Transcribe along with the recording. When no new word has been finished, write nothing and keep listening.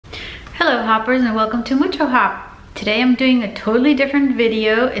Hello hoppers and welcome to MuchoHop. Today I'm doing a totally different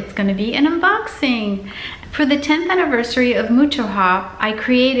video. It's going to be an unboxing. For the 10th anniversary of MuchoHop, I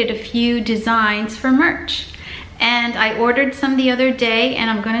created a few designs for merch. And I ordered some the other day and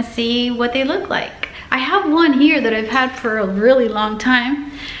I'm going to see what they look like. I have one here that I've had for a really long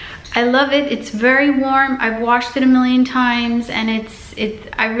time. I love it. It's very warm. I've washed it a million times and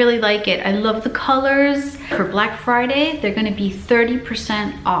I really like it. I love the colors. For Black Friday, they're gonna be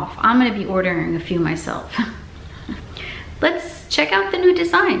 30% off. I'm gonna be ordering a few myself. Let's check out the new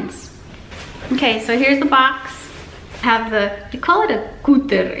designs. Okay, so here's the box. Have they call it a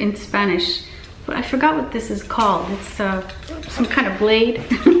cúter in Spanish, but I forgot what this is called. It's some kind of blade.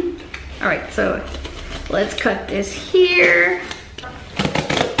 All right, so let's cut this here.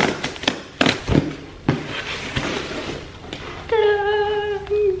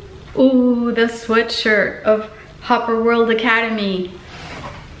 Ooh, the sweatshirt of Hopper World Academy.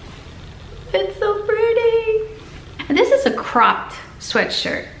 It's so pretty. This is a cropped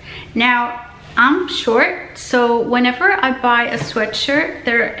sweatshirt. Now, I'm short, so whenever I buy a sweatshirt,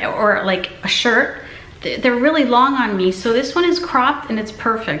 or like a shirt, they're really long on me. So this one is cropped and it's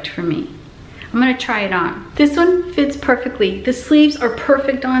perfect for me. I'm gonna try it on. This one fits perfectly. The sleeves are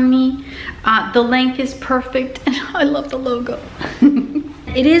perfect on me. The length is perfect, and I love the logo.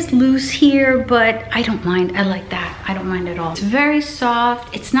 It is loose here, but I don't mind. I like that. I don't mind at all. It's very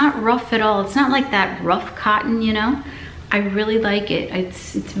soft. It's not rough at all. It's not like that rough cotton, you know? I really like it.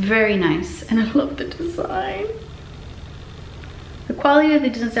 It's very nice, and I love the design. The quality of the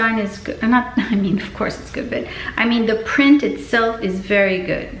design is good. I mean, of course it's good, but I mean, the print itself is very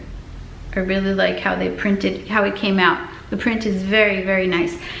good. I really like how they printed, how it came out. The print is very, very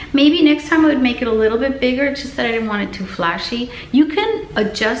nice. Maybe next time I would make it a little bit bigger, just that I didn't want it too flashy. You can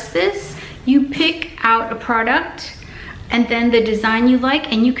adjust this. You pick out a product and then the design you like,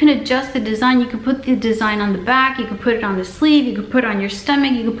 and you can adjust the design. You can put the design on the back, you can put it on the sleeve, you can put it on your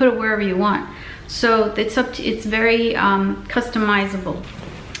stomach, you can put it wherever you want. So it's up to, it's very customizable.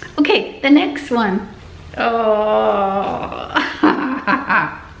 Okay, the next one. Oh.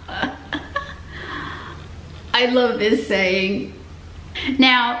 I love this saying.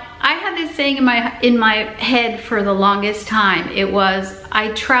 Now, I had this saying in my head for the longest time. It was,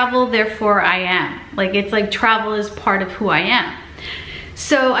 I travel, therefore I am. Like, it's like travel is part of who I am.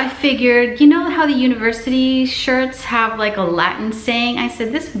 So I figured, you know how the university shirts have like a Latin saying? I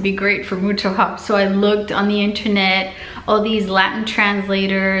said, this would be great for MuchoHop. So I looked on the internet, all these Latin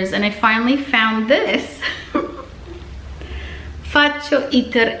translators, and I finally found this. FACIO,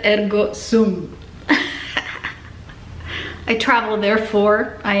 ITER, ERGO, sum. I travel,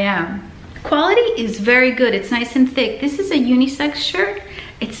 therefore I am. Quality is very good. It's nice and thick. This is a unisex shirt.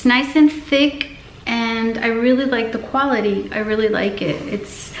 It's nice and thick, and I really like the quality. I really like it.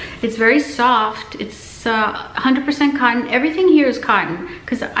 It's very soft. It's 100% cotton. Everything here is cotton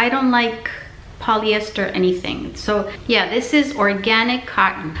because I don't like polyester anything. So yeah, this is organic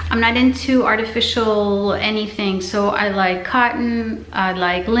cotton. I'm not into artificial anything, so I like cotton, I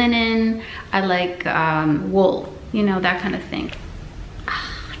like linen, I like wool. You know, that kind of thing.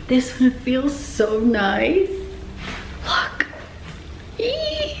 This one feels so nice. Look.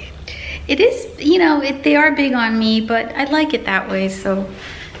 It is, you know, they are big on me, but I like it that way, so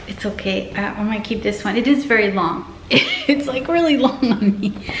it's okay. I might keep this one. It is very long. It's like really long on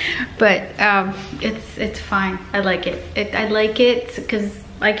me, but it's fine. I like it. I like it because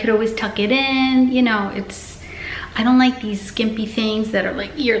I could always tuck it in. You know, I don't like these skimpy things that are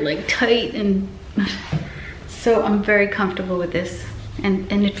like ear-leg tight, and so I'm very comfortable with this,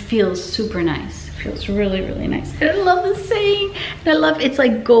 and it feels super nice. It feels really, really nice. And I love the saying, and I love it's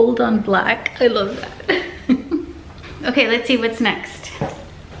like gold on black. I love that. Okay, let's see what's next.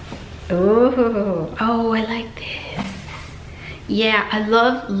 Oh, I like this. Yeah, I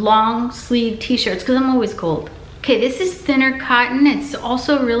love long sleeve t-shirts because I'm always cold. Okay, this is thinner cotton. It's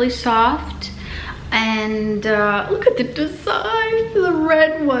also really soft. And look at the design, the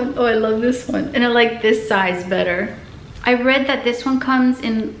red one. Oh, I love this one. And I like this size better. I read that this one comes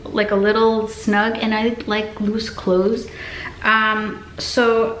in like a little snug, and I like loose clothes.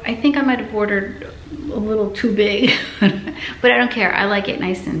 So I think I might have ordered a little too big, but I don't care. I like it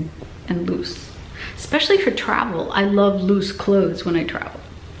nice and loose, especially for travel. I love loose clothes when I travel.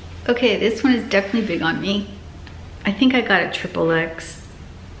 Okay, this one is definitely big on me. I think I got a XXX.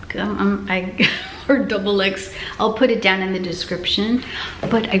 Or double X. I'll put it down in the description,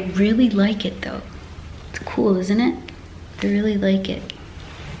 but I really like it though. It's cool, isn't it? I really like it,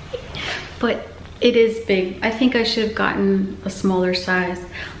 but it is big. I think I should have gotten a smaller size.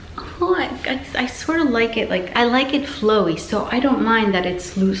 Oh, I sort of like it, like I like it flowy, so I don't mind that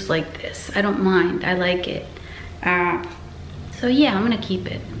it's loose like this. I don't mind, I like it. So yeah, I'm gonna keep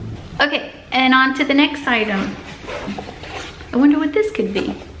it. Okay, and on to the next item. I wonder what this could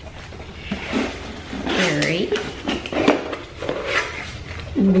be. Great.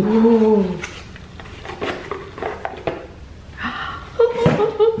 Ooh.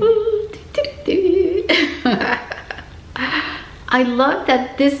 I love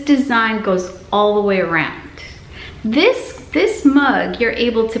that this design goes all the way around. This mug, you're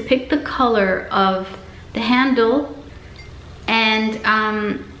able to pick the color of the handle and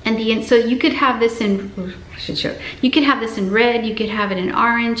so you could have this in, I should show, you could have this in red, you could have it in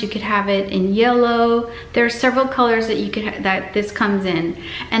orange, you could have it in yellow. There are several colors that you could that this comes in.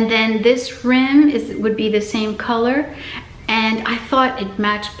 And then this rim would be the same color. And I thought it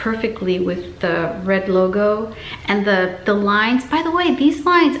matched perfectly with the red logo and the lines. By the way, these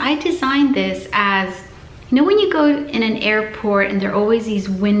lines, I designed this as, you know, when you go in an airport and there are always these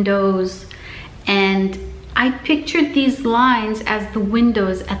windows, and I pictured these lines as the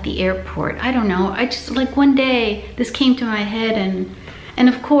windows at the airport. I don't know, I just, like, one day this came to my head, and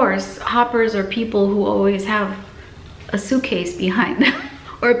of course, hoppers are people who always have a suitcase behind them.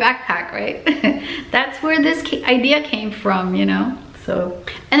 Or a backpack, right? That's where this idea came from, you know? So,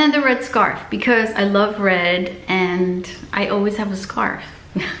 and then the red scarf, because I love red and I always have a scarf.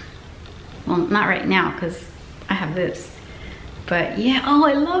 Well, not right now, because I have this. But yeah, oh,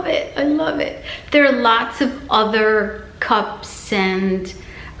 I love it, I love it. There are lots of other cups and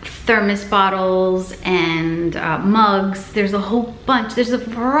thermos bottles and mugs. There's a whole bunch, there's a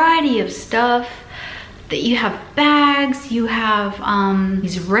variety of stuff. That you have bags, you have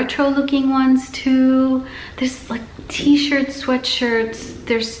these retro looking ones too. There's like t-shirts, sweatshirts,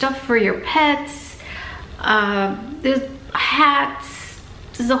 there's stuff for your pets, there's hats,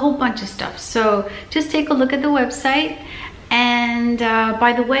 there's a whole bunch of stuff. So just take a look at the website. And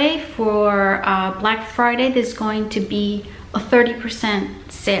by the way, for Black Friday, there's going to be a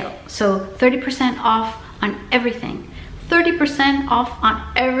 30% sale. So 30% off on everything. 30% off on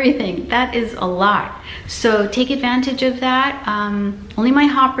everything. That is a lot. So take advantage of that. Only my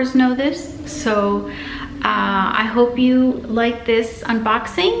hoppers know this. So I hope you like this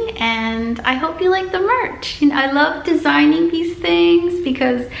unboxing, and I hope you like the merch. You know, I love designing these things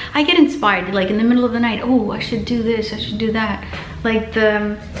because I get inspired, like in the middle of the night. Oh, I should do this, I should do that. Like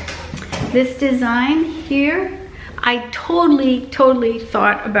this design here, I totally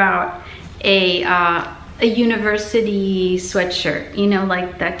thought about a university sweatshirt, you know,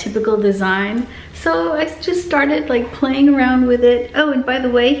 like that typical design. So I just started like playing around with it. Oh, and by the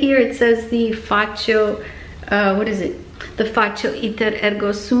way, here it says the FACIO, what is it? The FACIO ITER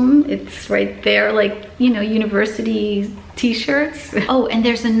ERGO Sum. It's right there, like, you know, university t-shirts. Oh, and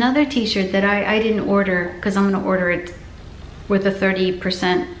there's another t-shirt that I didn't order because I'm gonna order it with a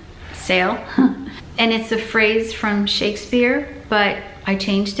 30% sale. And it's a phrase from Shakespeare, but I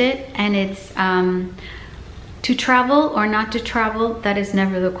changed it, and it's to travel or not to travel, that is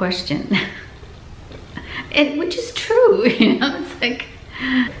never the question. Which is true, you know, it's like,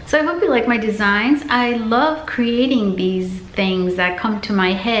 so I hope you like my designs. I love creating these things that come to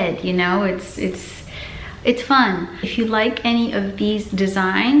my head, you know, it's fun. If you like any of these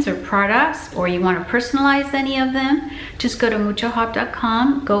designs or products, or you want to personalize any of them, just go to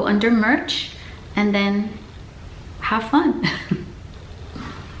MuchoHop.com, go under merch, and then have fun.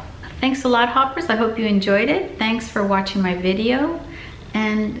 Thanks a lot, hoppers. I hope you enjoyed it. Thanks for watching my video.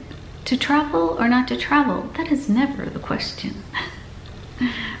 And to travel or not to travel, that is never the question.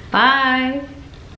 Bye.